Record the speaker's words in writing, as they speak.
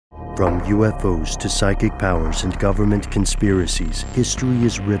From UFOs to psychic powers and government conspiracies, history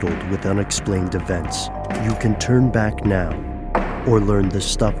is riddled with unexplained events. You can turn back now or learn the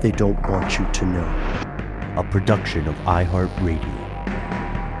stuff they don't want you to know. A production of iHeartRadio.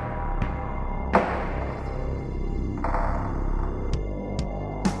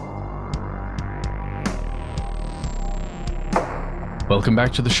 Welcome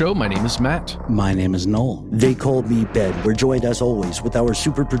back to the show. My name is Matt. My name is Noel. They call me Ben. We're joined as always with our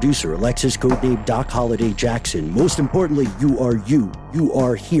super producer, Alexis, codename Doc Holliday Jackson. Most importantly, you are you. You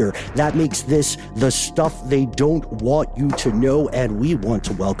are here. That makes this the stuff they don't want you to know, and we want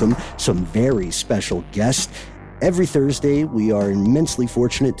to welcome some very special guests. Every Thursday, we are immensely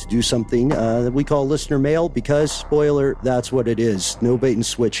fortunate to do something that we call listener mail because, spoiler, that's what it is. No bait and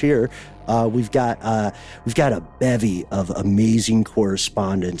switch here. We've got a bevy of amazing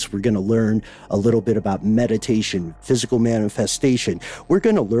correspondence. We're going to learn a little bit about meditation, physical manifestation. We're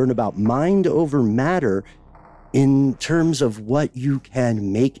going to learn about mind over matter in terms of what you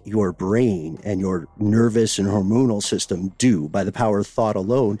can make your brain and your nervous and hormonal system do by the power of thought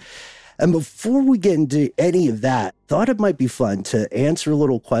alone. And before we get into any of that, thought it might be fun to answer a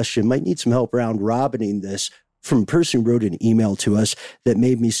little question. Might need some help around robining this from a person who wrote an email to us that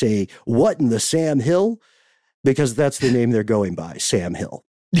made me say, what in the Sam Hill? Because that's the name they're going by, Sam Hill.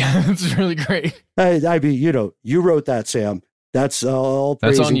 Yeah, that's really great. I mean, you wrote that, Sam. That's all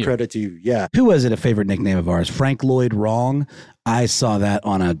praise and credit to you. Yeah. Who was it a favorite nickname of ours? Frank Lloyd Wrong. I saw that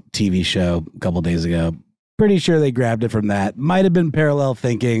on a TV show a couple days ago. Pretty sure they grabbed it from that. Might have been parallel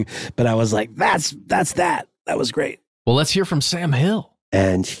thinking, but I was like, that's that. That was great. Well, let's hear from Sam Hill.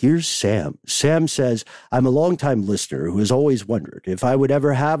 And here's Sam. Sam says, I'm a longtime listener who has always wondered if I would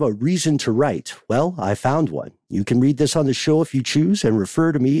ever have a reason to write. Well, I found one. You can read this on the show if you choose and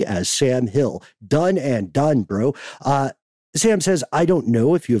refer to me as Sam Hill. Done and done, bro. Sam says, I don't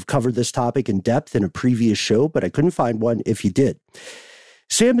know if you have covered this topic in depth in a previous show, but I couldn't find one if you did.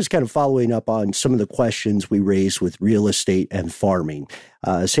 Sam is kind of following up on some of the questions we raised with real estate and farming.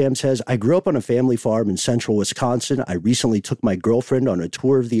 Sam says, I grew up on a family farm in central Wisconsin. I recently took my girlfriend on a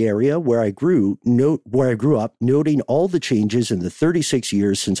tour of the area where I grew up, noting all the changes in the 36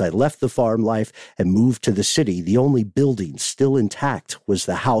 years since I left the farm life and moved to the city. The only building still intact was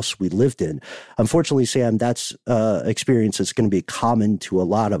the house we lived in. Unfortunately, Sam, that's experience that's going to be common to a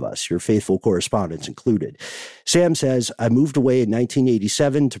lot of us, your faithful correspondents included. Sam says, I moved away in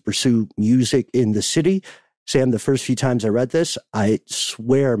 1987 to pursue music in the city. Sam, the first few times I read this, I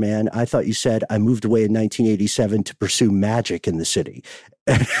swear, man, I thought you said I moved away in 1987 to pursue magic in the city.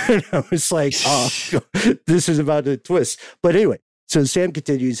 And I was like, oh, this is about to twist. But anyway, so Sam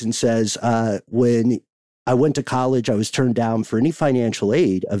continues and says, when I went to college, I was turned down for any financial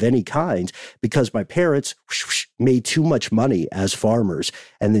aid of any kind because my parents made too much money as farmers.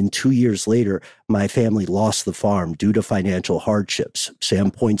 And then 2 years later, my family lost the farm due to financial hardships.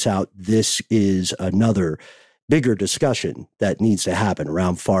 Sam points out this is another bigger discussion that needs to happen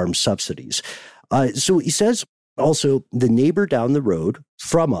around farm subsidies. So he says also the neighbor down the road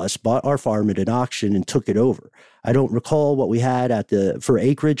from us bought our farm at an auction and took it over. I don't recall what we had for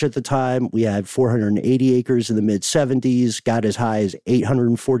acreage at the time. We had 480 acres in the mid 70s, got as high as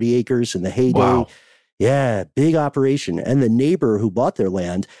 840 acres in the heyday. Wow. Yeah, big operation. And the neighbor who bought their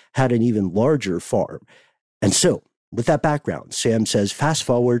land had an even larger farm. And so with that background, Sam says, fast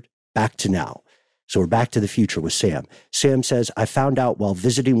forward back to now. So we're back to the future with Sam. Sam says, I found out while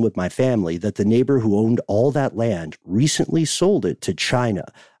visiting with my family that the neighbor who owned all that land recently sold it to China.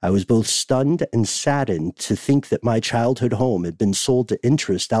 I was both stunned and saddened to think that my childhood home had been sold to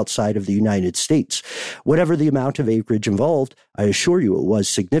interest outside of the United States. Whatever the amount of acreage involved, I assure you it was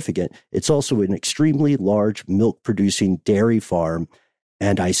significant. It's also an extremely large milk-producing dairy farm.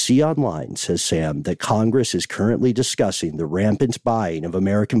 And I see online, says Sam, that Congress is currently discussing the rampant buying of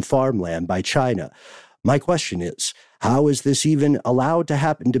American farmland by China. My question is, how is this even allowed to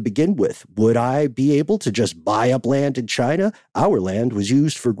happen to begin with? Would I be able to just buy up land in China? Our land was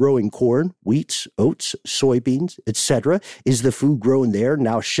used for growing corn, wheat, oats, soybeans, etc. Is the food grown there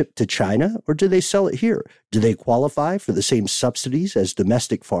now shipped to China, or do they sell it here? Do they qualify for the same subsidies as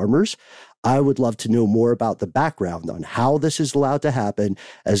domestic farmers? I would love to know more about the background on how this is allowed to happen,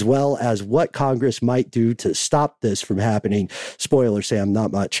 as well as what Congress might do to stop this from happening. Spoiler, Sam,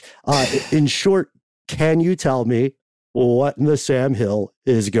 not much. In short, can you tell me what in the Sam Hill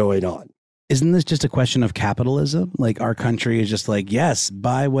is going on? Isn't this just a question of capitalism? Like our country is just like, yes,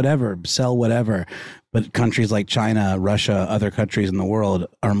 buy whatever, sell whatever. But countries like China, Russia, other countries in the world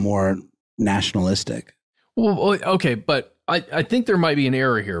are more nationalistic. Well, okay, but I think there might be an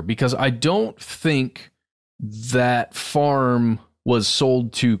error here because I don't think that farm was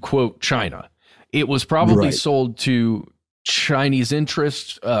sold to, quote, China. It was probably Right. sold to Chinese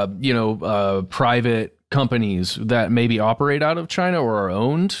interests, private companies that maybe operate out of China or are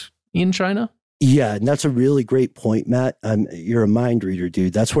owned in China. Yeah, and that's a really great point, Matt. You're a mind reader,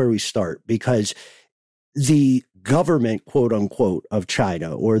 dude. That's where we start, because the government, quote unquote, of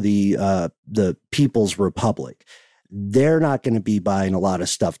China, or the People's Republic, they're not going to be buying a lot of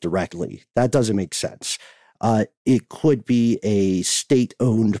stuff directly. That doesn't make sense. It could be a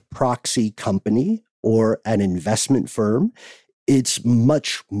state-owned proxy company or an investment firm. It's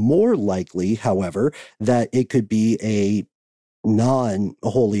much more likely, however, that it could be a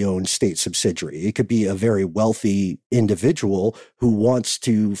non-wholly owned state subsidiary. It could be a very wealthy individual who wants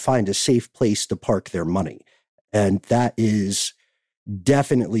to find a safe place to park their money. And that is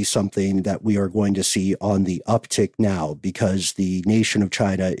definitely something that we are going to see on the uptick now, because the nation of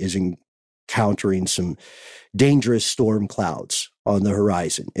China is encountering some dangerous storm clouds on the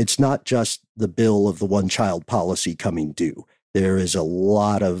horizon. It's not just the bill of the one-child policy coming due. There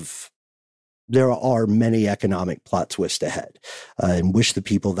are many economic plot twists ahead, and wish the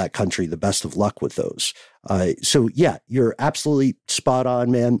people of that country the best of luck with those. So yeah, you're absolutely spot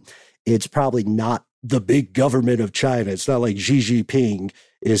on, man. It's probably not the big government of China. It's not like Xi Jinping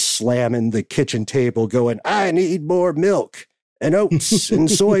is slamming the kitchen table going, I need more milk and oats and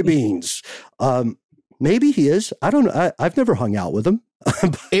soybeans. Maybe he is. I don't know. I've never hung out with him.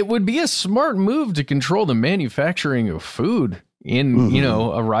 It would be a smart move to control the manufacturing of food in,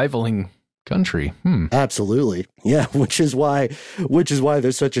 a rivaling country. Absolutely. Yeah. Which is why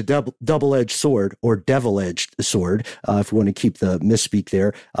there's such a double-edged sword, or devil-edged sword, if we want to keep the misspeak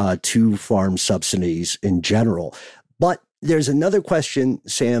there, to farm subsidies in general. But there's another question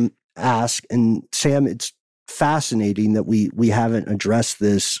Sam asked, and Sam, it's fascinating that we haven't addressed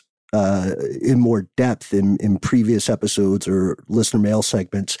this in more depth in previous episodes or listener mail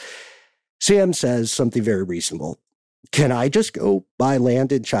segments. Sam says something very reasonable. Can I just go buy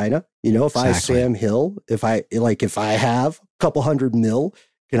land in China? If I, Sam Hill, if I have a couple $100 million,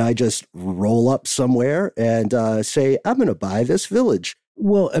 can I just roll up somewhere and say, I'm going to buy this village?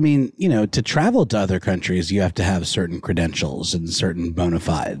 Well, I mean, to travel to other countries, you have to have certain credentials and certain bona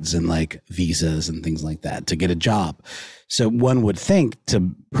fides and like visas and things like that to get a job. So one would think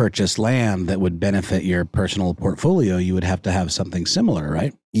to purchase land that would benefit your personal portfolio, you would have to have something similar,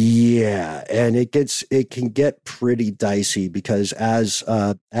 right? Yeah, and it can get pretty dicey, because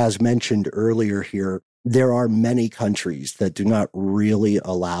as mentioned earlier here, there are many countries that do not really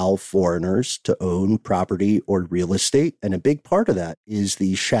allow foreigners to own property or real estate. And a big part of that is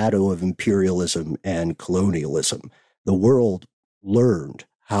the shadow of imperialism and colonialism. The world learned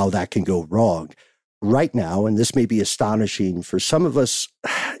how that can go wrong. Right now, and this may be astonishing for some of us,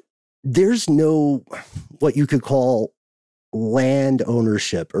 there's no what you could call land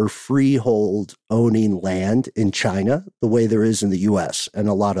ownership or freehold owning land in China the way there is in the US and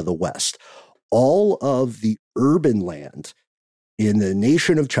a lot of the West. All of the urban land in the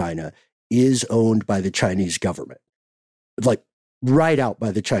nation of China is owned by the Chinese government, like right out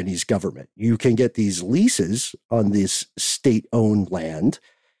by the Chinese government. You can get these leases on this state-owned land.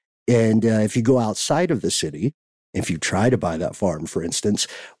 And if you go outside of the city, if you try to buy that farm, for instance,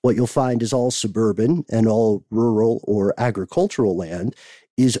 what you'll find is all suburban and all rural or agricultural land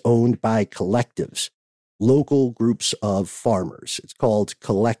is owned by collectives, local groups of farmers. It's called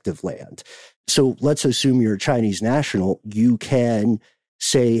collective land. So let's assume you're a Chinese national. You can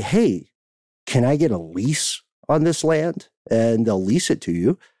say, hey, can I get a lease on this land? And they'll lease it to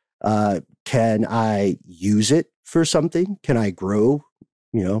you. Can I use it for something? Can I grow,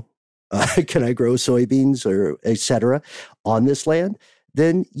 can I grow soybeans or et cetera on this land?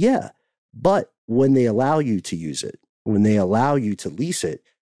 Then yeah. But when they allow you to use it, when they allow you to lease it,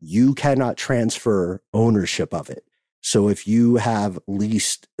 you cannot transfer ownership of it. So if you have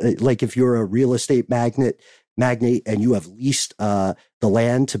leased, like if you're a real estate magnate and you have leased the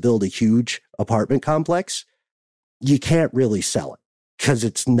land to build a huge apartment complex, you can't really sell it because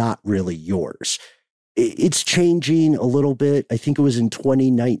it's not really yours. It's changing a little bit. I think it was in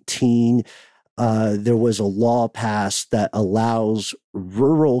 2019, there was a law passed that allows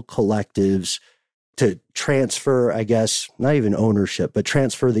rural collectives to transfer, I guess, not even ownership, but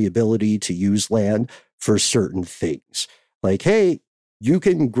transfer the ability to use land for certain things. Like, hey, you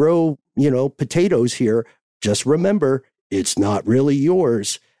can grow, potatoes here. Just remember, it's not really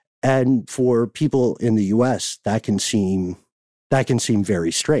yours. And for people in the US, that can seem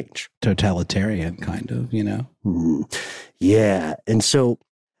very strange. Totalitarian, kind of, Yeah. And so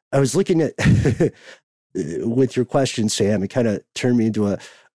I was looking at, with your question, Sam, it kind of turned me into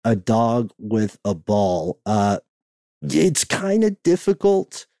a dog with a ball. It's kind of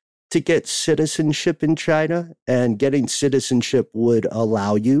difficult to get citizenship in China, and getting citizenship would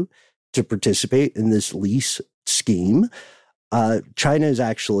allow you to participate in this lease scheme. China is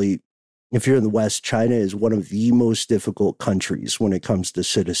actually, if you're in the West, China is one of the most difficult countries when it comes to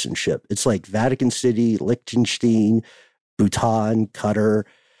citizenship. It's like Vatican City, Liechtenstein, Bhutan, Qatar,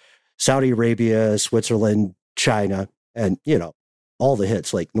 Saudi Arabia, Switzerland, China, and, all the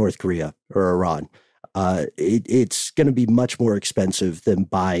hits like North Korea or Iran. It's going to be much more expensive than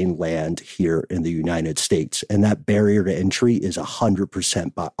buying land here in the United States. And that barrier to entry is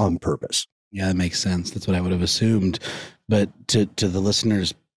 100% on purpose. Yeah, that makes sense. That's what I would have assumed. But to the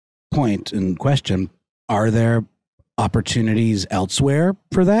listener's point and question, are there opportunities elsewhere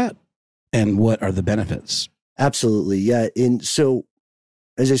for that? And what are the benefits? Absolutely. Yeah. And so,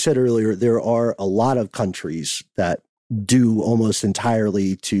 as I said earlier, there are a lot of countries that due almost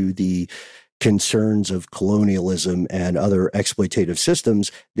entirely to the concerns of colonialism and other exploitative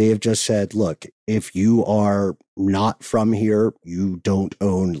systems. They have just said, look, if you are not from here, you don't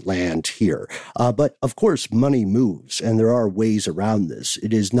own land here. But of course, money moves, and there are ways around this.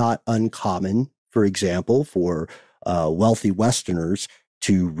 It is not uncommon, for example, for wealthy Westerners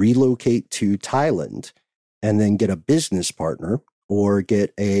to relocate to Thailand and then get a business partner or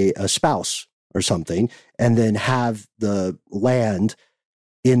get a spouse or something, and then have the land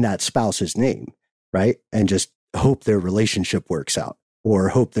in that spouse's name, right? And just hope their relationship works out, or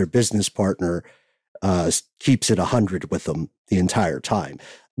hope their business partner keeps it 100 with them the entire time.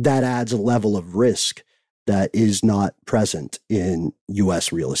 That adds a level of risk that is not present in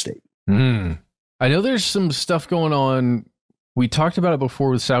U.S. real estate. I know there's some stuff going on. We talked about it before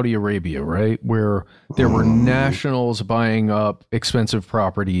with Saudi Arabia, right? Where there were nationals buying up expensive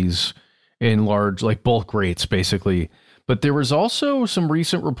properties in large, like bulk rates, basically. But there was also some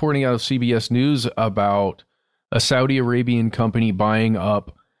recent reporting out of CBS News about a Saudi Arabian company buying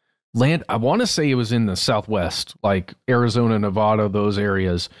up land. I want to say it was in the Southwest, like Arizona, Nevada, those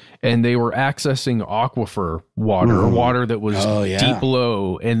areas. And they were accessing aquifer water, water that was deep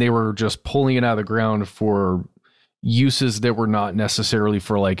below. And they were just pulling it out of the ground for uses that were not necessarily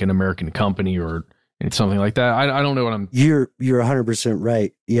for like an American company or something like that. I don't know what I'm... You're 100%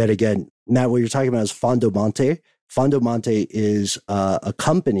 right. Yet again, Matt, what you're talking about is Fondo Monte. Fondo Monte is a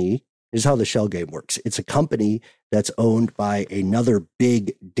company, is how the shell game works. It's a company that's owned by another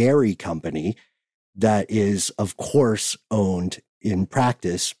big dairy company that is, of course, owned in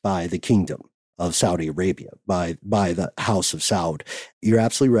practice by the Kingdom of Saudi Arabia, by the House of Saud. You're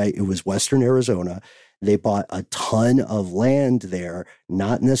absolutely right. It was Western Arizona. They bought a ton of land there,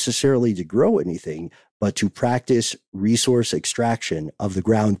 not necessarily to grow anything, but to practice resource extraction of the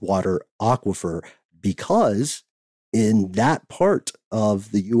groundwater aquifer, because in that part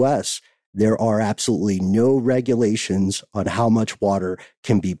of the U.S., there are absolutely no regulations on how much water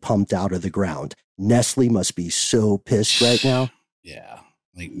can be pumped out of the ground. Nestle must be so pissed right now. Yeah.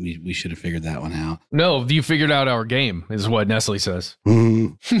 Like we should have figured that one out. No, you figured out our game, is what Nestle says.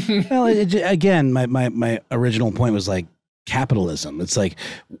 Well, again, my original point was like capitalism. It's like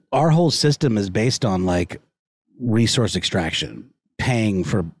our whole system is based on like resource extraction, paying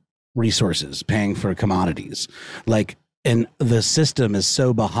for resources, paying for commodities. Like, and the system is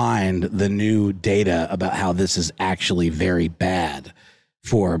so behind the new data about how this is actually very bad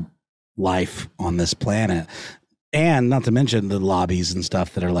for life on this planet. And not to mention the lobbies and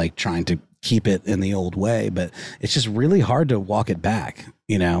stuff that are like trying to keep it in the old way, but it's just really hard to walk it back,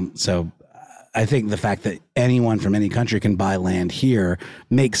 So I think the fact that anyone from any country can buy land here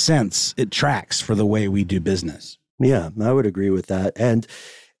makes sense. It tracks for the way we do business. Yeah, I would agree with that. And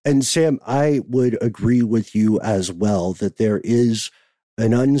Sam, I would agree with you as well that there is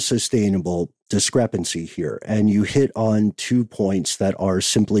an unsustainable discrepancy here. And you hit on 2 points that are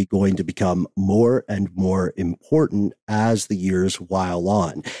simply going to become more and more important as the years while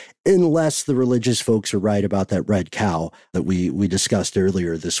on, unless the religious folks are right about that red cow that we discussed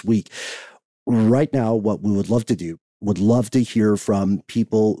earlier this week. Right now, what we would love to do, would love to hear from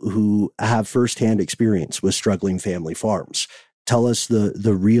people who have firsthand experience with struggling family farms. Tell us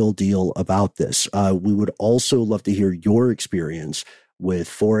the real deal about this. We would also love to hear your experience with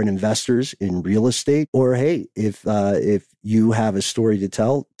foreign investors in real estate. Or, hey, if you have a story to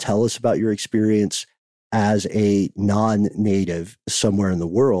tell us about your experience as a non-native somewhere in the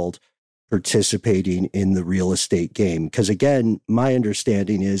world participating in the real estate game. Because again, my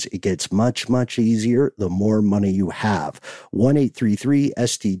understanding is it gets much, much easier the more money you have.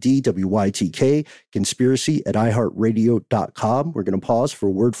 1-833-STDWYTK, conspiracy at iHeartRadio.com. We're going to pause for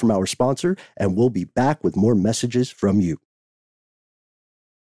a word from our sponsor, and we'll be back with more messages from you.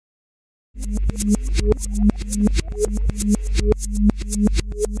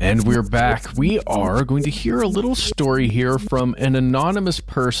 And we're back. We are going to hear a little story here from an anonymous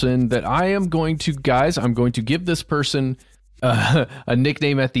person that I'm going to give this person a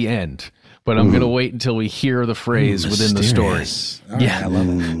nickname at the end, but I'm going to wait until we hear the phrase within the story. Right, I love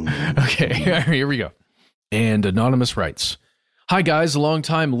it. Okay, all right, here we go. And Anonymous writes, "Hi guys,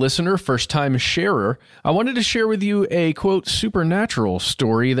 long-time listener, first-time sharer. I wanted to share with you a, quote, supernatural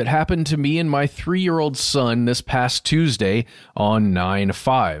story that happened to me and my 3-year-old son this past Tuesday on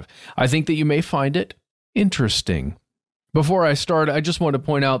 9/5. I think that you may find it interesting. Before I start, I just want to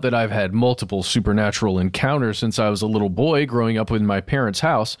point out that I've had multiple supernatural encounters since I was a little boy growing up in my parents'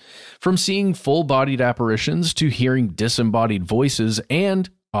 house, from seeing full-bodied apparitions to hearing disembodied voices and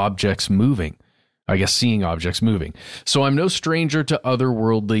objects moving. I guess seeing objects moving. So I'm no stranger to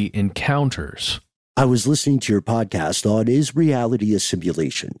otherworldly encounters." I was listening to your podcast on Is Reality a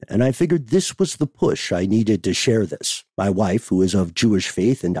Simulation? And I figured this was the push I needed to share this. My wife, who is of Jewish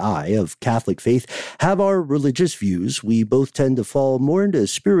faith, and I, of Catholic faith, have our religious views. We both tend to fall more into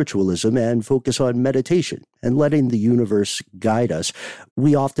spiritualism and focus on meditation and letting the universe guide us.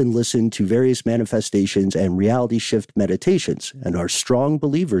 We often listen to various manifestations and reality shift meditations and are strong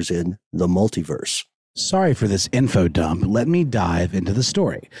believers in the multiverse. Sorry for this info dump. Let me dive into the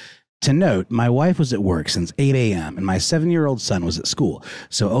story. To note, my wife was at work since 8 a.m. and my 7-year-old son was at school,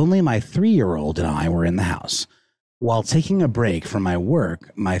 so only my 3-year-old and I were in the house. While taking a break from my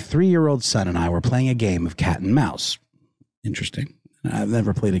work, my 3-year-old son and I were playing a game of cat and mouse. Interesting. I've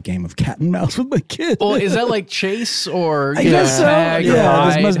never played a game of cat and mouse with my kid. Well, is that like chase or I guess so. tag or Yeah,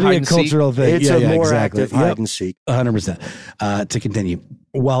 hide, this must be hide a and seek? cultural thing. It's a more active hide and seek. 100%. To continue.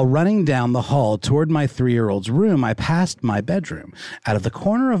 While running down the hall toward my 3-year-old's room, I passed my bedroom. Out of the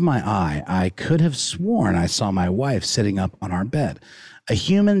corner of my eye, I could have sworn I saw my wife sitting up on our bed. A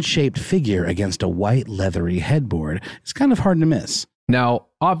human-shaped figure against a white leathery headboard. It's kind of hard to miss. Now,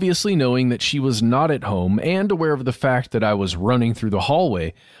 obviously knowing that she was not at home and aware of the fact that I was running through the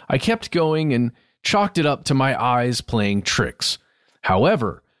hallway, I kept going and chalked it up to my eyes playing tricks.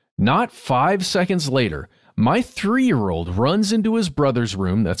 However, not 5 seconds later, my 3-year-old runs into his brother's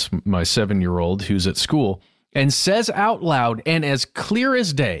room, that's my 7-year-old who's at school, and says out loud and as clear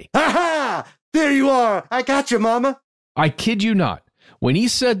as day, "Ha-ha! There you are! I got you, Mama!" I kid you not. When he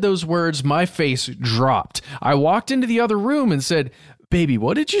said those words, my face dropped. I walked into the other room and said, "Baby,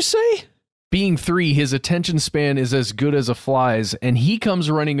 what did you say?" Being 3, his attention span is as good as a fly's, and he comes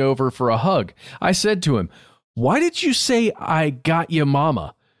running over for a hug. I said to him, "Why did you say I got you,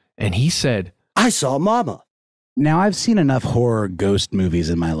 Mama?" And he said, "I saw Mama." Now, I've seen enough horror ghost movies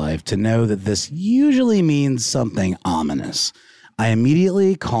in my life to know that this usually means something ominous. I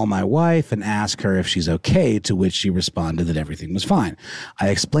immediately call my wife and ask her if she's okay, to which she responded that everything was fine. I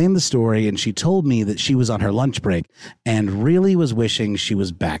explained the story, and she told me that she was on her lunch break and really was wishing she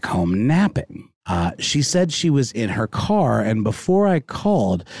was back home napping. She said she was in her car, and before I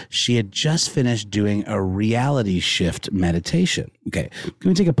called, she had just finished doing a reality shift meditation. Okay, can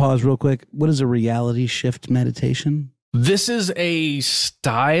we take a pause real quick? What is a reality shift meditation? This is a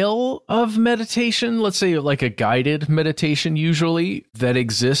style of meditation, let's say like a guided meditation usually, that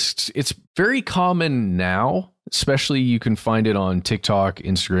exists. It's very common now, especially you can find it on TikTok,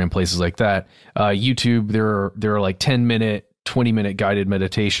 Instagram, places like that. YouTube, there are like 10-minute, 20-minute guided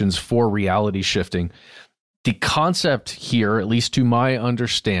meditations for reality shifting. The concept here, at least to my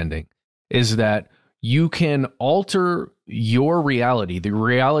understanding, is that you can alter your reality, the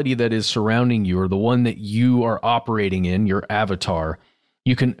reality that is surrounding you, or the one that you are operating in, your avatar.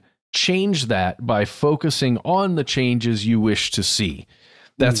 You can change that by focusing on the changes you wish to see.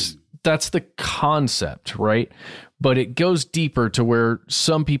 That's the concept, right? But it goes deeper to where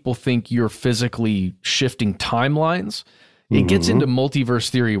some people think you're physically shifting timelines. It gets into multiverse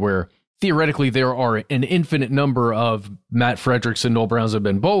theory, where theoretically there are an infinite number of Matt Fredericks, Noel Browns, and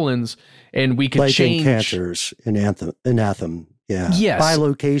Ben Bolins, and we could like change Encanters, Anathema. Yeah. Yes. By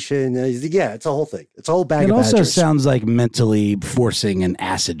location. Yeah, it's a whole thing. It's a whole bag It of also badgers. sounds like mentally forcing an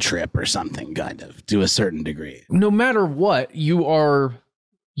acid trip or something, kind of, to a certain degree. No matter what, you are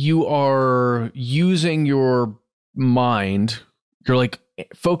using your mind. You're like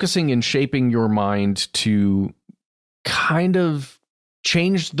focusing and shaping your mind to kind of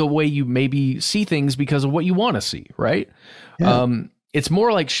change the way you maybe see things because of what you want to see, right? Yeah. It's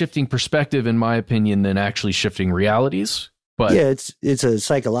more like shifting perspective, in my opinion, than actually shifting realities. But yeah, it's a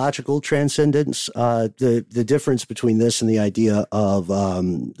psychological transcendence. The difference between this and the idea of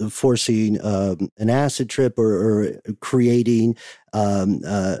forcing an acid trip or creating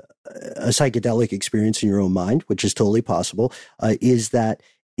a psychedelic experience in your own mind, which is totally possible, is that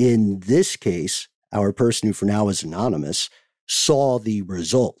in this case, our person who for now is anonymous saw the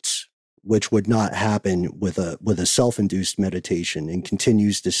results, which would not happen with a self-induced meditation, and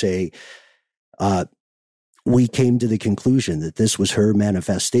continues to say, we came to the conclusion that this was her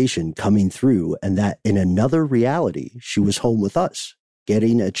manifestation coming through, and that in another reality, she was home with us,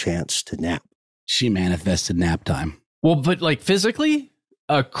 getting a chance to nap. She manifested nap time. Well, but like physically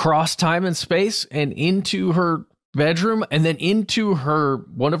across time and space and into her bedroom and then into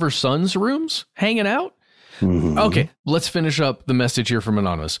one of her son's rooms hanging out. Mm-hmm. Okay, let's finish up the message here from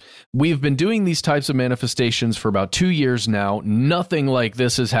Anonymous. We've been doing these types of manifestations for about 2 years now. Nothing like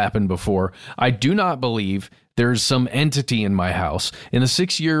this has happened before. I do not believe there's some entity in my house. In the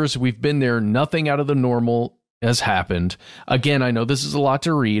 6 years we've been there, nothing out of the normal has happened. Again, I know this is a lot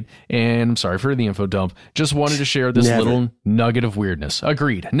to read, and I'm sorry for the info dump. Just wanted to share this little nugget of weirdness.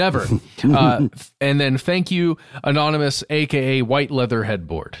 Agreed. Never. And then thank you, Anonymous, aka White Leather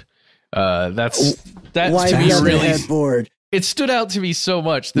Headboard. That's White to me really headboard. It stood out to me so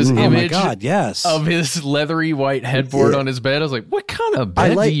much. This image of his leathery white headboard on his bed. I was like, what kind of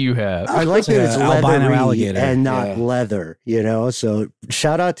bed do you have? I like that it's leathery and not leather, So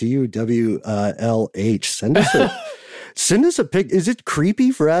shout out to you, WLH. Send us a pic. Is it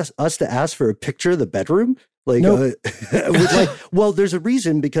creepy for us to ask for a picture of the bedroom? Nope. Well, there's a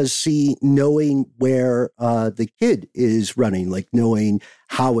reason, because knowing where the kid is running, knowing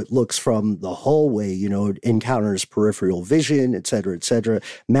how it looks from the hallway, encounters peripheral vision, et cetera, et cetera.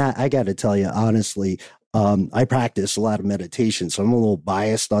 Matt, I got to tell you, honestly, I practice a lot of meditation, so I'm a little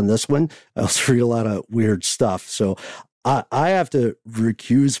biased on this one. I also read a lot of weird stuff. So I have to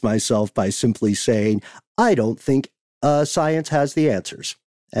recuse myself by simply saying, I don't think science has the answers.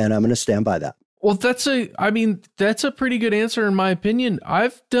 And I'm going to stand by that. Well, that's a pretty good answer in my opinion.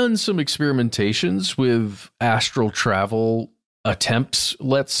 I've done some experimentations with astral travel attempts,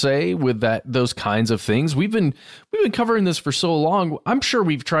 let's say, with those kinds of things. We've been covering this for so long. I'm sure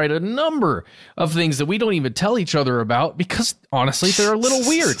we've tried a number of things that we don't even tell each other about because honestly, they're a little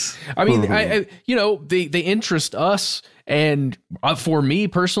weird. I mean, they interest us. And for me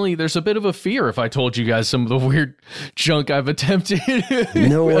personally, there's a bit of a fear if I told you guys some of the weird junk I've attempted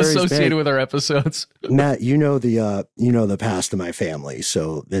associated with our episodes. Matt, the past of my family,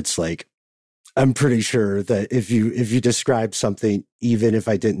 so it's like I'm pretty sure that if you described something, even if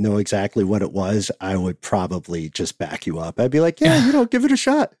I didn't know exactly what it was, I would probably just back you up. I'd be like, yeah, give it a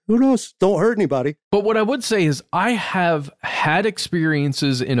shot. Who knows? Don't hurt anybody. But what I would say is I have had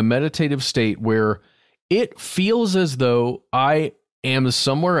experiences in a meditative state where it feels as though I am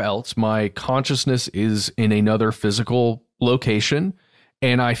somewhere else. My consciousness is in another physical location,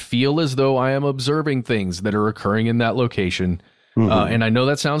 and I feel as though I am observing things that are occurring in that location. Mm-hmm. And I know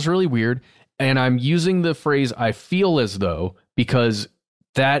that sounds really weird, and I'm using the phrase "I feel as though" because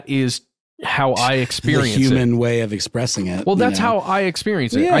that is how I experience the human way of expressing it. Well, that's how I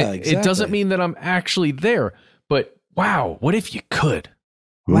experience it. Yeah, exactly. It doesn't mean that I'm actually there, but wow, what if you could?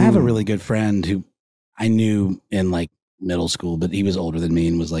 Well, I have a really good friend who I knew in middle school, but he was older than me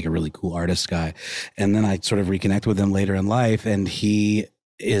and was a really cool artist guy. And then I sort of reconnect with him later in life, and he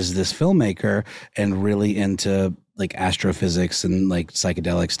is this filmmaker and really into astrophysics and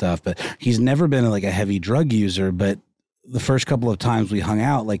psychedelic stuff. But he's never been a heavy drug user. But the first couple of times we hung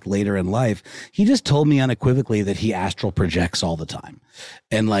out, later in life, he just told me unequivocally that he astral projects all the time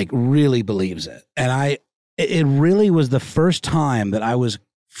and really believes it. And it really was the first time that I was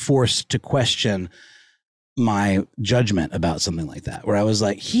forced to question my judgment about something like that, where I was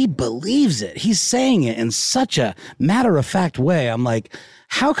like, he believes it. He's saying it in such a matter-of-fact way. I'm like,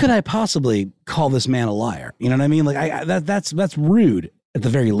 how could I possibly call this man a liar? You know what I mean? That's rude at the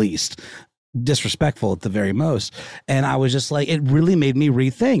very least, disrespectful at the very most. And I was just like, it really made me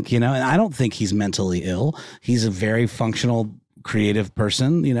rethink, and I don't think he's mentally ill. He's a very functional, creative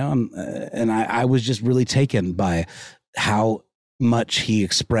person, and I was just really taken by how much he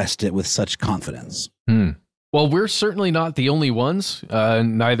expressed it with such confidence. Well, we're certainly not the only ones.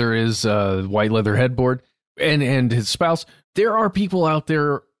 Neither is White Leather Headboard and his spouse. There are people out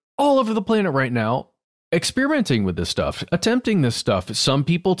there all over the planet right now experimenting with this stuff, attempting this stuff. Some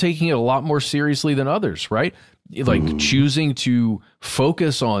people taking it a lot more seriously than others, right? Choosing to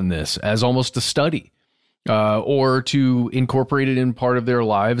focus on this as almost a study. Or to incorporate it in part of their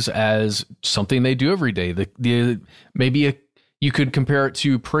lives as something they do every day. You could compare it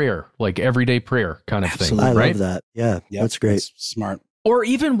to prayer, everyday prayer kind of thing. I right? love that. Yeah, that's great. That's smart. Or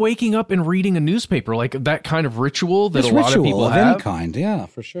even waking up and reading a newspaper, that kind of ritual that a lot of people have. Any kind. Yeah,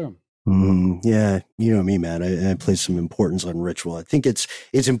 for sure. Yeah, you know me, man. I place some importance on ritual. I think it's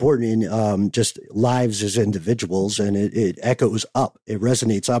important in just lives as individuals, and it echoes up. It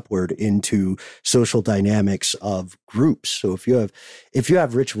resonates upward into social dynamics of groups. So if you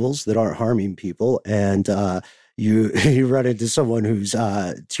have rituals that aren't harming people, and you run into someone who's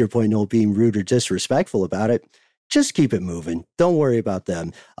to your point, Noel, being rude or disrespectful about it, just keep it moving. Don't worry about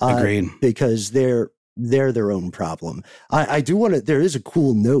them. Agreed. Because they're their own problem. I do want to, there is a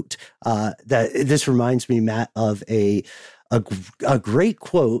cool note that this reminds me, Matt, of a great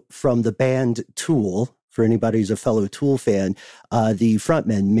quote from the band Tool. For anybody who's a fellow Tool fan, the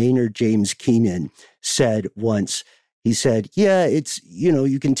frontman, Maynard James Keenan, said once, he said, yeah, it's,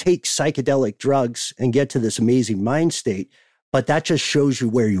 you can take psychedelic drugs and get to this amazing mind state, but that just shows you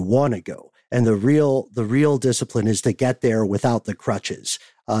where you want to go. And the real discipline is to get there without the crutches,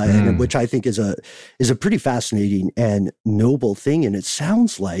 and which I think is a pretty fascinating and noble thing. And it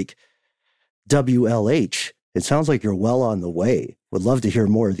sounds like WLH. It sounds like you're well on the way. Would love to hear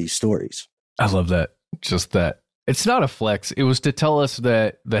more of these stories. I love that. Just that. It's not a flex. It was to tell us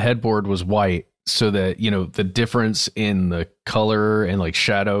that the headboard was white so that, the difference in the color and like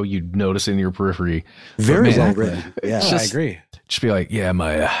shadow you'd notice in your periphery. Very well written. Yeah, I agree. Just be like, yeah,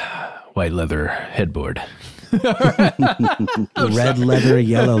 my white leather headboard. Red leather,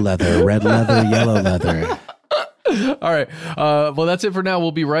 yellow leather, red leather, yellow leather. All right. Well, that's it for now.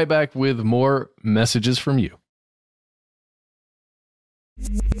 We'll be right back with more messages from you.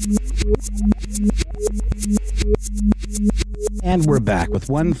 And we're back with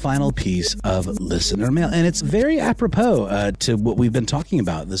one final piece of listener mail. And it's very apropos to what we've been talking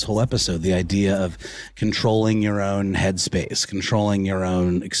about this whole episode, the idea of controlling your own headspace, controlling your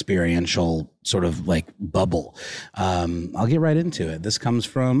own experiential sort of like bubble. I'll get right into it. This comes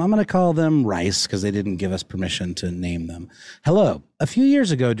from, I'm going to call them Rice because they didn't give us permission to name them. Hello. A few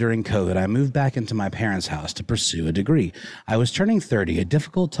years ago during COVID, I moved back into my parents' house to pursue a degree. I was turning 30, a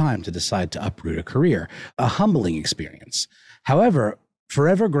difficult time to decide to uproot a career, a humbling experience. However,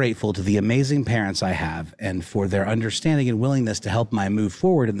 forever grateful to the amazing parents I have and for their understanding and willingness to help my move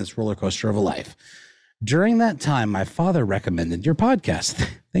forward in this roller coaster of a life. During that time, my father recommended your podcast.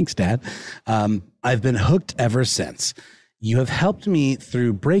 Thanks, Dad. I've been hooked ever since. You have helped me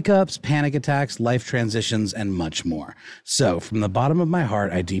through breakups, panic attacks, life transitions, and much more. So from the bottom of my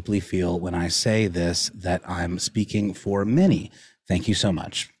heart, I deeply feel when I say this that I'm speaking for many. Thank you so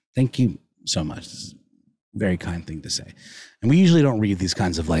much. Thank you so much. This is a very kind thing to say. And we usually don't read these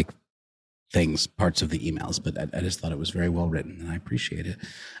kinds of things, parts of the emails, but I just thought it was very well written and I appreciate it.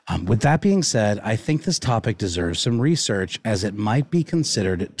 With that being said, I think this topic deserves some research as it might be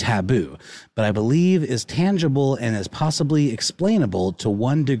considered taboo, but I believe is tangible and is possibly explainable to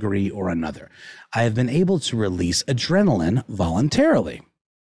one degree or another. I have been able to release adrenaline voluntarily.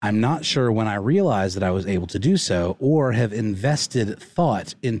 I'm not sure when I realized that I was able to do so or have invested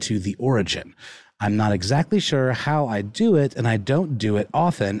thought into the origin. I'm not exactly sure how I do it, and I don't do it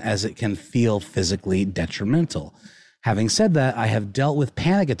often as it can feel physically detrimental. Having said that, I have dealt with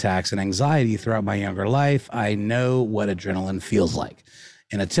panic attacks and anxiety throughout my younger life. I know what adrenaline feels like.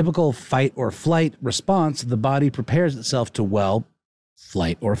 In a typical fight or flight response, the body prepares itself to,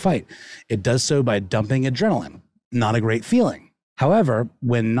 flight or fight. It does so by dumping adrenaline. Not a great feeling. However,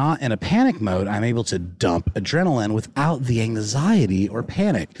 when not in a panic mode, I'm able to dump adrenaline without the anxiety or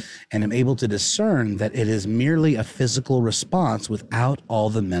panic, and am able to discern that it is merely a physical response without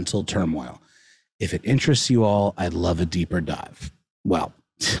all the mental turmoil. If it interests you all, I'd love a deeper dive. Well,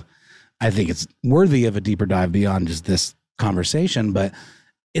 I think it's worthy of a deeper dive beyond just this conversation, but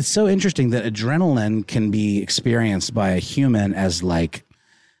it's so interesting that adrenaline can be experienced by a human as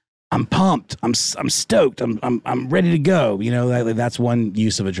I'm pumped. I'm stoked. I'm ready to go. That's one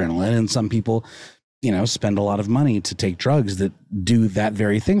use of adrenaline. And some people, spend a lot of money to take drugs that do that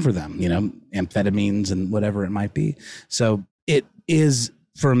very thing for them, amphetamines and whatever it might be. So it is,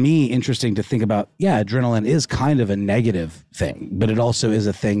 for me, interesting to think about, adrenaline is kind of a negative thing, but it also is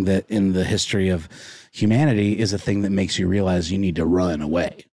a thing that in the history of humanity is a thing that makes you realize you need to run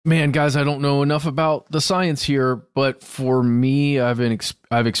away. Man, guys, I don't know enough about the science here, but for me, I've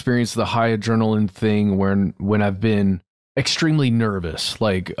experienced the high adrenaline thing when I've been extremely nervous,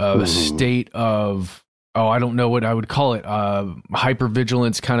 like a state of, I don't know what I would call it,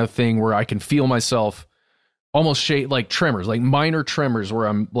 hypervigilance kind of thing, where I can feel myself almost like tremors, like minor tremors, where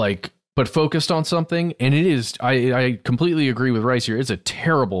I'm but focused on something. And it is, I completely agree with Rice here. It's a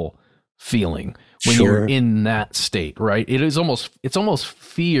terrible feeling when you're in that state, right? It's almost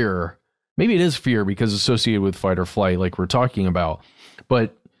fear. Maybe it is fear because it's associated with fight or flight, like we're talking about,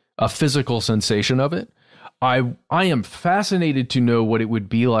 but a physical sensation of it. I am fascinated to know what it would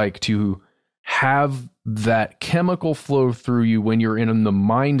be like to have that chemical flow through you when you're in the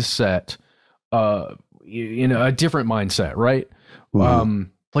mindset, in a different mindset, right?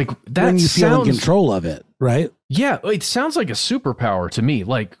 Like that when you feel in sounds, control of it, right? yeah, it sounds like a superpower to me,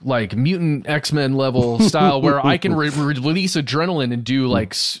 like mutant X-Men level style, where I can release adrenaline and do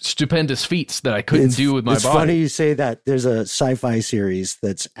like stupendous feats that I couldn't do with my body. It's funny you say that. There's a sci-fi series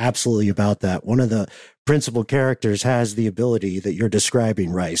that's absolutely about that. One of the principal characters has the ability that you're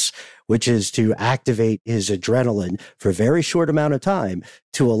describing, Rice, which is to activate his adrenaline for a very short amount of time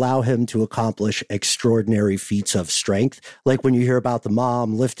to allow him to accomplish extraordinary feats of strength. Like when you hear about the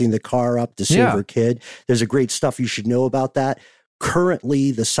mom lifting the car up to save her kid, there's a great stuff you should know about that.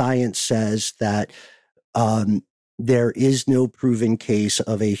 Currently, the science says that there is no proven case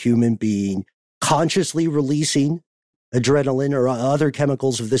of a human being consciously releasing adrenaline or other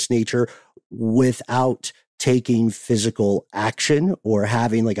chemicals of this nature without taking physical action or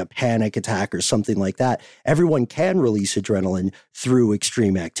having like a panic attack or something like that. Everyone can release adrenaline through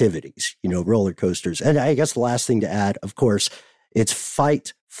extreme activities, roller coasters. And I guess the last thing to add, of course, it's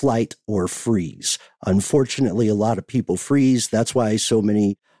fight, flight, or freeze. Unfortunately, a lot of people freeze. That's why so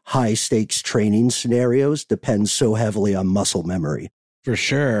many high stakes training scenarios depend so heavily on muscle memory. For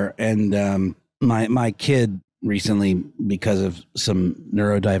sure. And my kid recently, because of some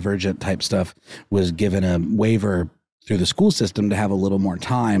neurodivergent type stuff, was given a waiver through the school system to have a little more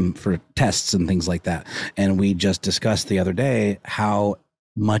time for tests and things like that. And we just discussed the other day how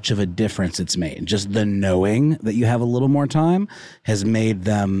much of a difference it's made. Just the knowing that you have a little more time has made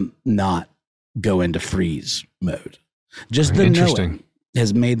them not go into freeze mode. Just the knowing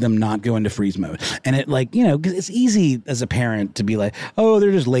has made them not go into freeze mode. And it cause it's easy as a parent to be like, oh,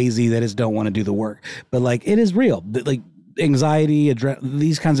 they're just lazy. They just don't want to do the work. But like, it is real. Like anxiety,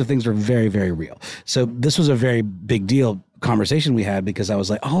 these kinds of things are very, very real. So this was a very big deal conversation we had, because I was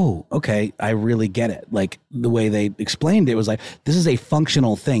like, oh, okay, I really get it. Like the way they explained it was like, this is a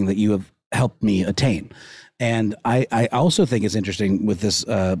functional thing that you have helped me attain. And I also think it's interesting with this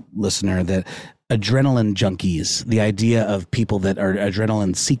listener that adrenaline junkies, the idea of people that are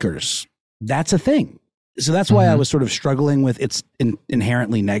adrenaline seekers, that's a thing. So that's why I was sort of struggling with it's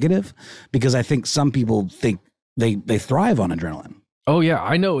inherently negative, because I think some people think they thrive on adrenaline. Oh, yeah.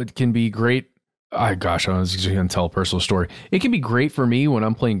 I know it can be great. I was just going to tell a personal story. It can be great for me when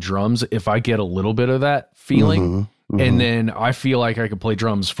I'm playing drums if I get a little bit of that feeling, and then I feel like I could play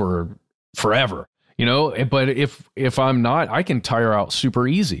drums for forever. But if I'm not, I can tire out super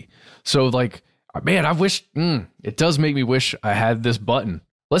easy. So like, man, I wish, it does make me wish I had this button.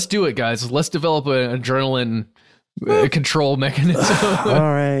 Let's do it, guys. Let's develop an adrenaline control mechanism.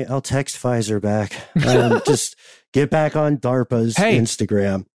 All right. I'll text Pfizer back. Just get back on DARPA's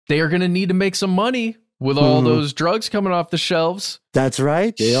Instagram. They are going to need to make some money with all those drugs coming off the shelves. That's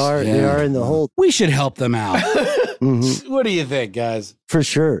right. They are. Yeah. They are in the hole. We should help them out. What do you think, guys? For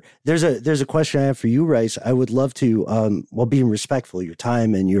sure. There's a question I have for you, Rice. I would love to, while being respectful of your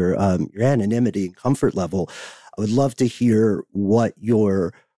time and your anonymity and comfort level, I would love to hear what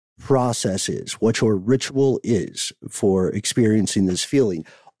your process is, what your ritual is for experiencing this feeling.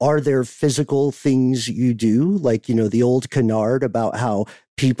 Are there physical things you do? Like, the old canard about how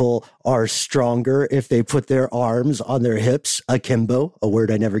people are stronger if they put their arms on their hips, akimbo, a word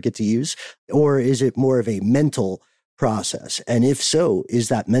I never get to use. Or is it more of a mental process? And if so, is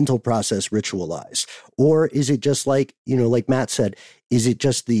that mental process ritualized? Or is it just like, like Matt said, is it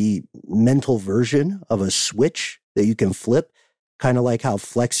just the mental version of a switch that you can flip? Kind of like how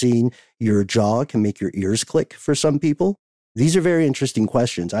flexing your jaw can make your ears click for some people. These are very interesting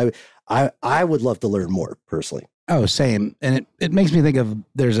questions. I would love to learn more personally. Oh, same. And it makes me think of,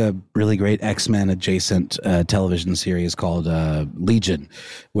 there's a really great X-Men adjacent television series called Legion,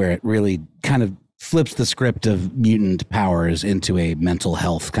 where it really kind of flips the script of mutant powers into a mental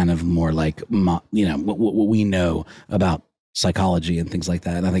health kind of more like, what we know about psychology and things like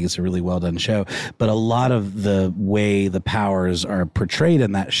that. And I think it's a really well done show. But a lot of the way the powers are portrayed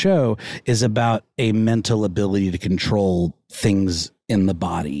in that show is about a mental ability to control things in the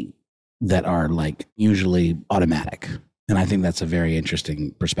body that are like usually automatic. And I think that's a very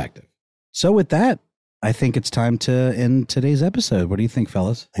interesting perspective. So with that, I think it's time to end today's episode. What do you think,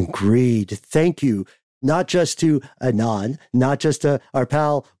 fellas? Agreed. Thank you. Not just to Anon, not just to our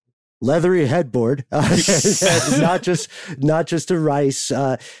pal leathery headboard, not just a rice,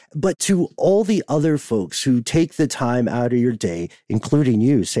 but to all the other folks who take the time out of your day, including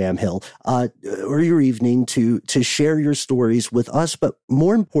you, Sam Hill, or your evening to share your stories with us, but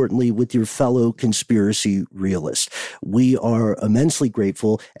more importantly, with your fellow conspiracy realists. We are immensely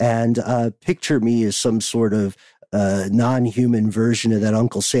grateful, and picture me as some sort of non-human version of that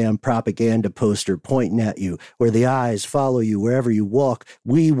Uncle Sam propaganda poster pointing at you, where the eyes follow you wherever you walk.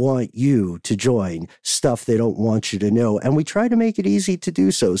 We want you to join stuff they don't want you to know, and we try to make it easy to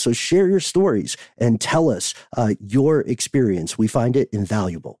do so. So share your stories and tell us your experience. We find it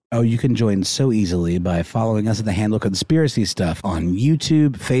invaluable. Oh, you can join so easily by following us at the handle Conspiracy Stuff on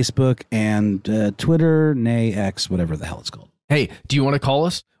YouTube, Facebook, and Twitter, nay, X, whatever the hell it's called. Hey, do you want to call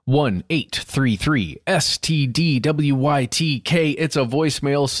us? 1-833-STDWYTK. It's a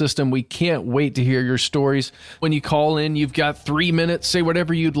voicemail system. We can't wait to hear your stories. When you call in, you've got 3 minutes. Say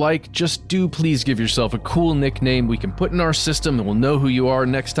whatever you'd like. Just do please give yourself a cool nickname we can put in our system, and we'll know who you are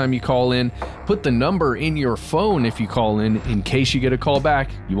next time you call in. Put the number in your phone if you call in case you get a call back.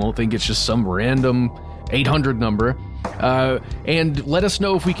 You won't think it's just some random 800 number. And let us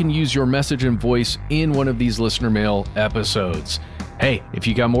know if we can use your message and voice in one of these listener mail episodes. Hey, if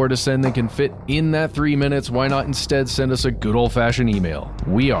you got more to send than can fit in that 3 minutes, why not instead send us a good old-fashioned email?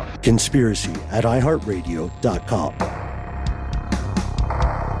 We are conspiracy@iHeartRadio.com.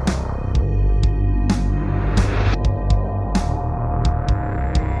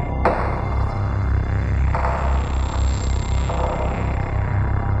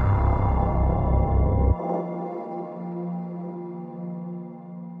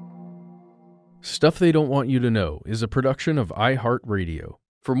 Stuff They Don't Want You to Know is a production of iHeartRadio.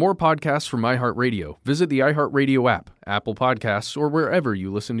 For more podcasts from iHeartRadio, visit the iHeartRadio app, Apple Podcasts, or wherever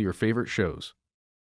you listen to your favorite shows.